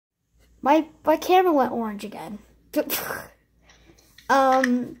My camera went orange again.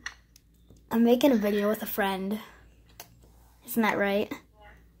 I'm making a video with a friend. Isn't that right?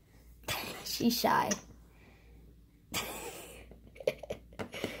 Yeah. She's shy.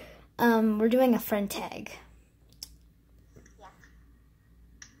 We're doing a friend tag. Yeah.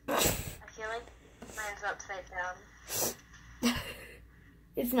 I feel like mine's upside down.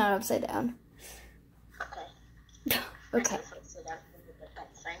 It's not upside down. Okay. Okay. It's upside down, but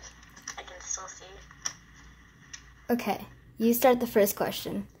that's fine. I can still see. Okay. You start the first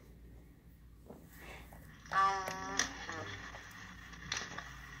question.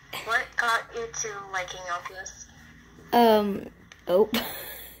 What got you to liking Elphius? Oh.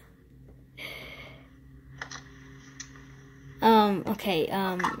 Okay,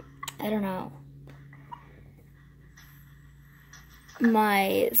 I don't know.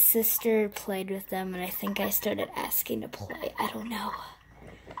 My sister played with them, and I think I started asking to play. I don't know.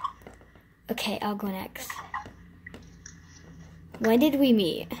 Okay, I'll go next. When did we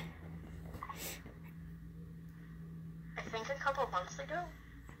meet? I think a couple months ago.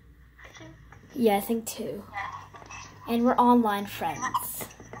 Yeah, I think 2. And we're online friends.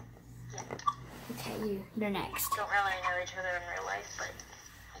 Yeah. Okay, you're next. Don't really know each other in real life, but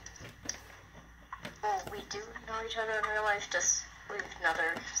well, we do know each other in real life. Just we've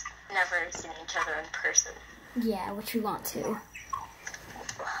never seen each other in person. Yeah, which we want to.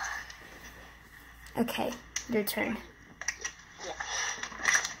 Okay, your turn.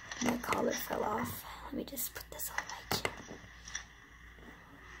 Yeah. My collar fell off. Let me just put this on my chin.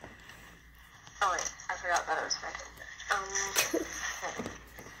 Oh wait, I forgot that it was my turn.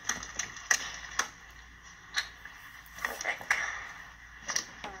 I think.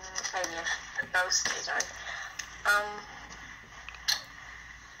 Maybe if those stays on.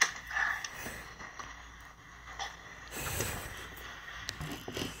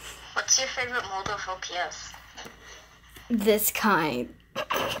 What's your favorite mold of OPS? This kind.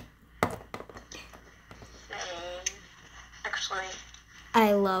 Actually,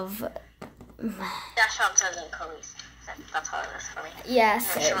 I love. Dash Hobbs and then Chloe's. That's how it is for me. Yeah, and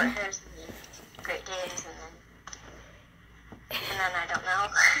same. short hairs and then Great Danes and then I don't know.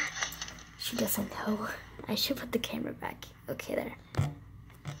 She doesn't know. I should put the camera back. Okay, there.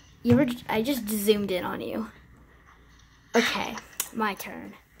 I just zoomed in on you. Okay, my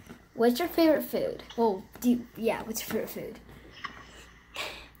turn. What's your favorite food? Well, what's your favorite food?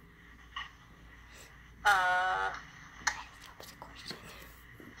 I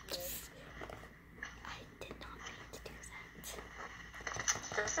did not mean to do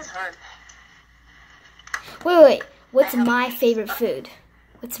that. This is hard. Wait. What's my favorite food?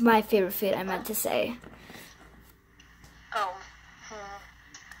 What's my favorite food? I meant to say. Oh.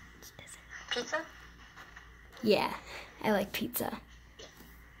 Pizza? Yeah, I like pizza.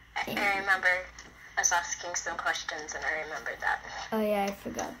 I remember us asking some questions, and I remembered that. Oh yeah, I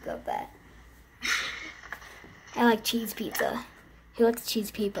forgot about that. I like cheese pizza. Who likes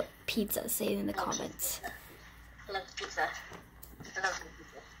cheese pizza? Say it in the comments. I love pizza. I love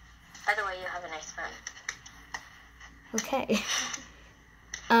pizza. By the way, you have a nice friend. Okay.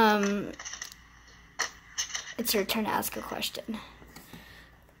 It's your turn to ask a question.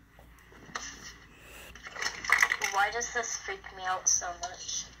 Why does this freak me out so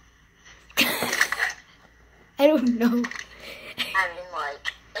much? I don't know. I mean,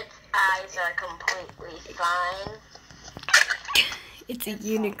 like, its eyes are completely fine. It's a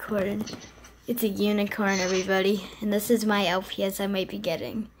unicorn. It's a unicorn, everybody. And this is my LPS I might be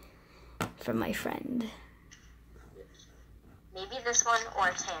getting from my friend. Maybe this one or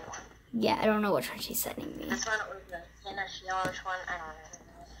a tan one. Yeah, I don't know which one she's sending me. This one or the tannish yellowish one. I don't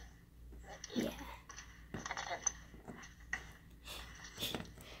know. Yeah. It depends.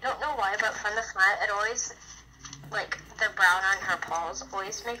 I don't know why, but from the front, it always, like, the brown on her paws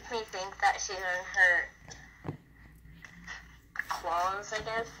always makes me think that she's in her claws, I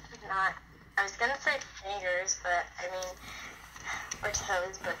guess. Not, I was gonna say fingers, but, I mean, or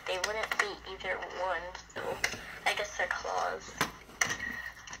toes, but they wouldn't be either one, so I guess they're claws.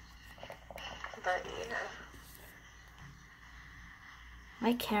 But, you know.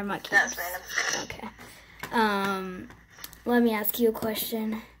 My camera keeps... That's random. Okay. Let me ask you a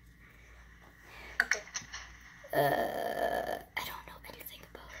question. Okay. I don't know anything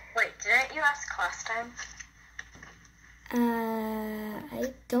about her. Wait, didn't you ask last time?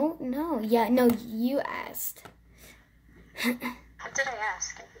 I don't know. Yeah, no, you asked. What did I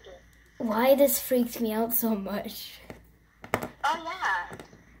ask? I forget. Why this freaked me out so much? Oh, yeah.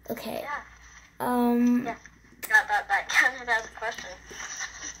 Okay. Yeah. Yeah. That counted as a question.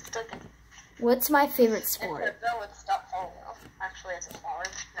 Still good. What's my favorite If sport? the bill would stop falling off. Actually, it's a flower,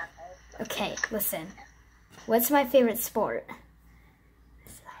 not bad. Okay, listen. What's my favorite sport?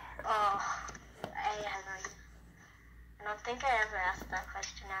 Oh, I don't think I ever asked that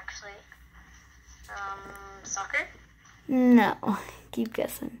question actually. Soccer? No. Keep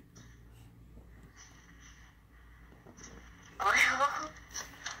guessing. Oh,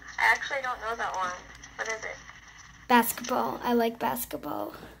 I actually don't know that one. What is it? Basketball. I like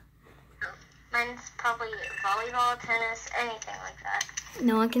basketball. Mine's probably volleyball, tennis, anything like that.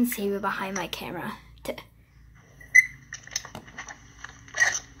 No one can see me behind my camera.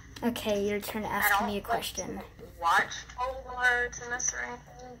 Okay, your turn to ask me a question. Watch volleyball or tennis or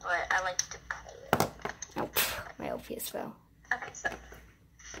anything, but I like to play it. Oh, my LPS fell. Okay, so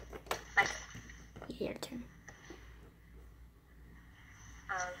my turn. Your turn.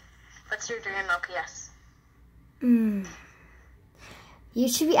 What's your dream LPS? You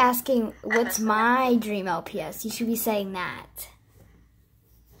should be asking, what's my dream LPS? You should be saying that.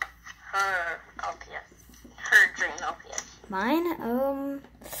 Her LPS. Her dream LPS. Mine?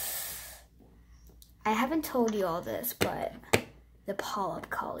 I haven't told you all this, but the polyp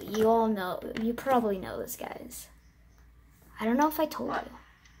collie. You all know, you probably know this, guys. I don't know if I told you.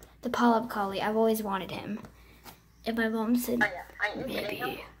 The polyp collie, I've always wanted him. And my mom said, Oh yeah, are you getting him?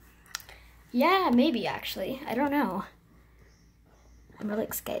 maybe. Yeah, maybe actually. I don't know. I'm really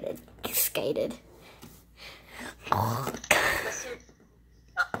excited. I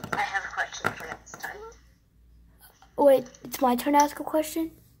have a question for next time. Wait, it's my turn to ask a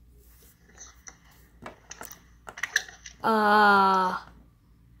question?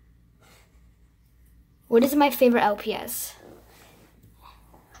 What is my favorite LPS?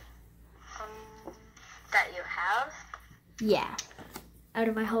 That you have? Yeah, out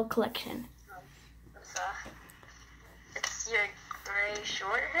of my whole collection. It's your gray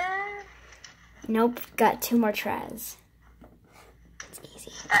short hair? Nope, got 2 more tries. It's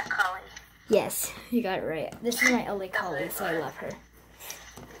easy. That collie. Yes, you got it right. This is my only collie, so I love her.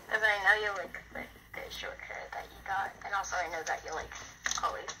 Because I know you like the short hair that you got, and also I know that you like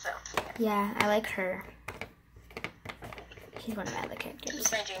collies, so. Yeah, I like her. She's one of my other characters.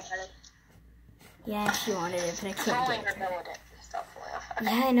 She's my dream collie. Yeah, she wanted it, but I can't get it.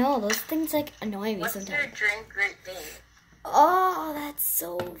 Yeah, I know. Those things like annoy me sometimes. What's your dream Great Dane? Oh, that's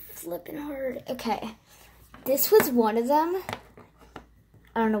so flippin' hard. Okay, this was one of them.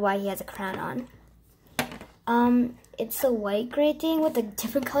 I don't know why he has a crown on. It's a white Great Dane with a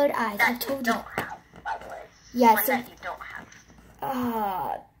different colored eyes. I've told you. Don't have, by the way. Yeah, one so that you don't have.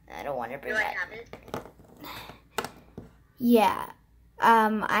 I don't want to bring Do I that. have it? Yeah.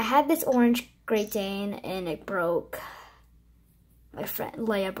 I had this orange Great Dane and it broke. My friend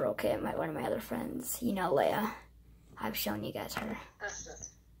Leia broke it. One of my other friends. You know Leia. I've shown you guys her. Is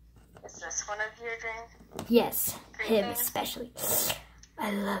this one of your dreams? Yes, Great him Danes? especially.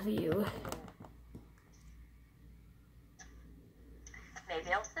 I love you.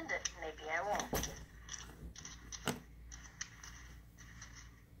 Maybe I'll send it. Maybe I won't.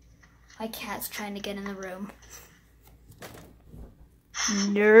 My cat's trying to get in the room.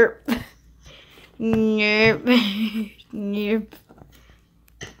 Nope. Nope. Nope.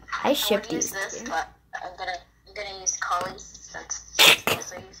 I shipped would use these. this, but I'm gonna use collies since she's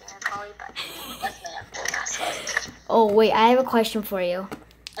also using a collie, but that's my after mask. Oh wait, I have a question for you.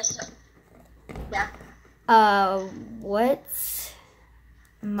 Yeah. What's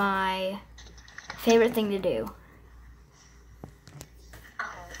my favorite thing to do?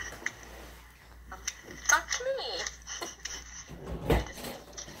 Talk to me.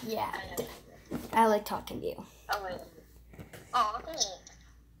 Yeah, I like talking to you. Oh wait. Oh, thanks.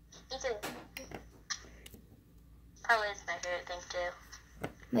 Me too. Probably is my favorite thing too.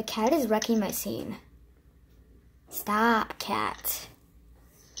 My cat is wrecking my scene. Stop, cat.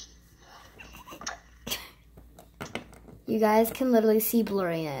 You guys can literally see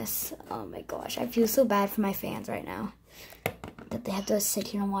blurriness. Oh my gosh, I feel so bad for my fans right now. That they have to sit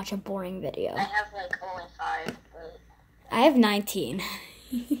here and watch a boring video. I have like only 5, but I have 19.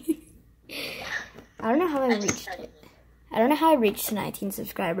 I don't know how I reached it. I don't know how I reached 19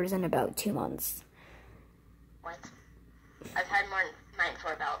 subscribers in about 2 months. what? I've had mine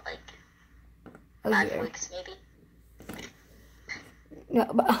for about like Oh, 5 dear. weeks maybe. No,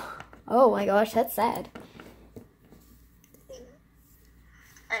 but, oh my gosh, that's sad.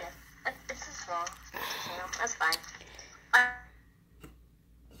 I know. It's a small channel. That's fine.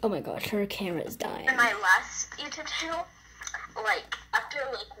 Oh my gosh, her camera is dying. In my last YouTube channel, like after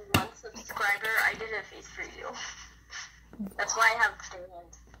like 1 subscriber, I did a face preview. That's why I have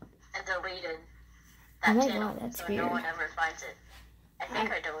banned and deleted that Oh my channel, God, that's so weird. no one ever finds it. I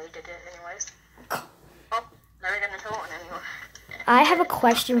think I deleted it anyways. Well, never gonna tell one anymore. I have a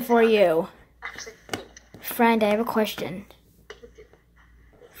question for you. Actually, Friend, I have a question.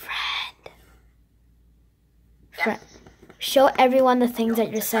 Friend. yeah. Show everyone the things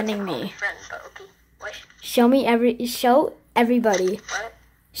that you're sending me. Friend, but okay. What? Show everybody. What?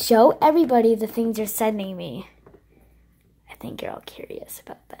 Show everybody the things you're sending me. I think you're all curious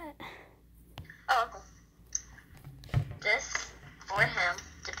about that. Oh, okay. This or him,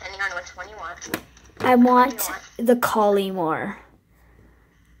 depending on which one you want. I want the collie more.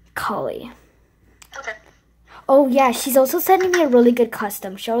 Collie. Okay. Oh yeah, she's also sending me a really good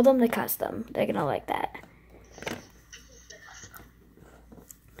custom. Show them the custom. They're gonna like that.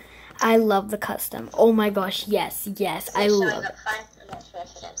 I love the custom. Oh my gosh, yes. I love it. I'm not sure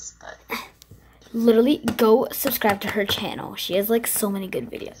if it is, but... Literally, go subscribe to her channel. She has like so many good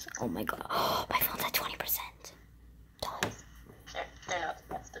videos. Oh my god. Oh, my phone's at 20%. They're not the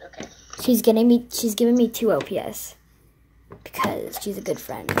best, but okay. She's giving me 2 OPS. Because she's a good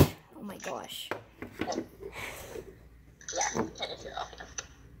friend. Oh my gosh. Yeah, it is your OPS.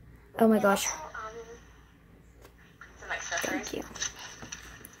 Oh my gosh. Some accessories. Thank you.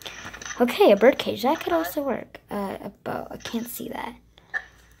 Okay, a birdcage. That could also work. A bow. I can't see that.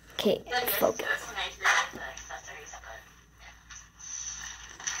 Okay, focus.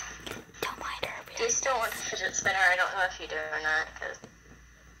 Don't mind her. Do you still want a fidget spinner? I don't know if you do or not, because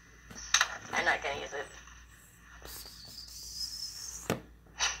I'm not going to use it.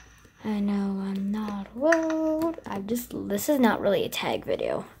 I know I'm not alone. This is not really a tag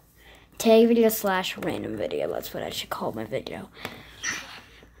video. Tag video / random video. That's what I should call my video.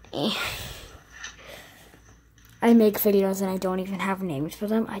 I make videos and I don't even have names for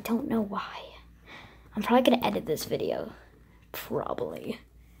them. I don't know why. I'm probably going to edit this video. Probably.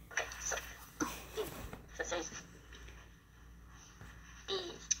 Okay, so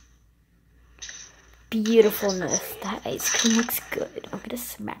Beautifulness. That ice cream looks good. I'm going to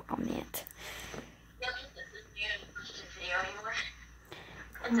smack on it.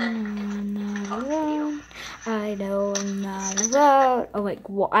 I'm not alone. I know I'm not alone. Oh wait,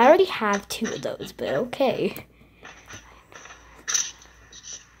 well, I already have 2 of those, but okay.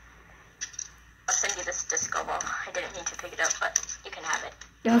 I'll send you this disco ball. I didn't mean to pick it up, but you can have it.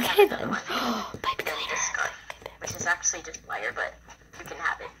 Okay then. Pipe cleaner. Which is actually just wire, but you can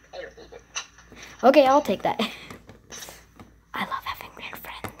have it. I don't need it. Okay, I'll take that. I love having weird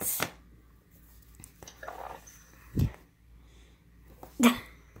friends.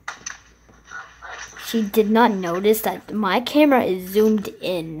 She did not notice that my camera is zoomed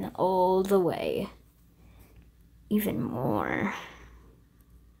in all the way. Even more.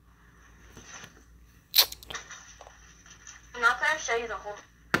 I'm not going to show you the whole...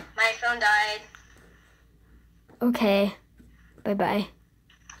 My phone died. Okay. Bye-bye.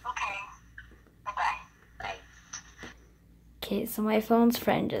 Okay. Bye-bye. Bye. Okay, so my phone's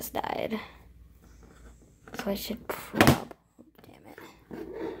friend just died. So I should probably... Damn it.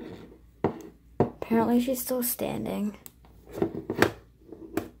 Apparently she's still standing.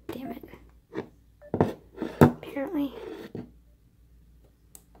 Damn it. Apparently.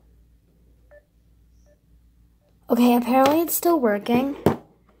 Okay, apparently it's still working.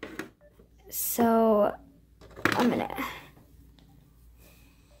 So, a minute.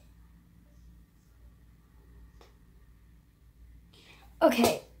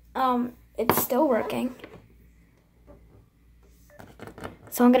 Okay, it's still working.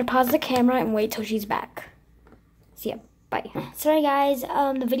 So I'm gonna pause the camera and wait till she's back. See ya. Bye. Sorry guys,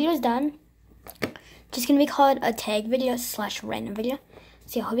 the video is done. Just gonna be called a tag video / random video.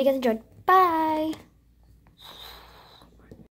 So I hope you guys enjoyed. Bye.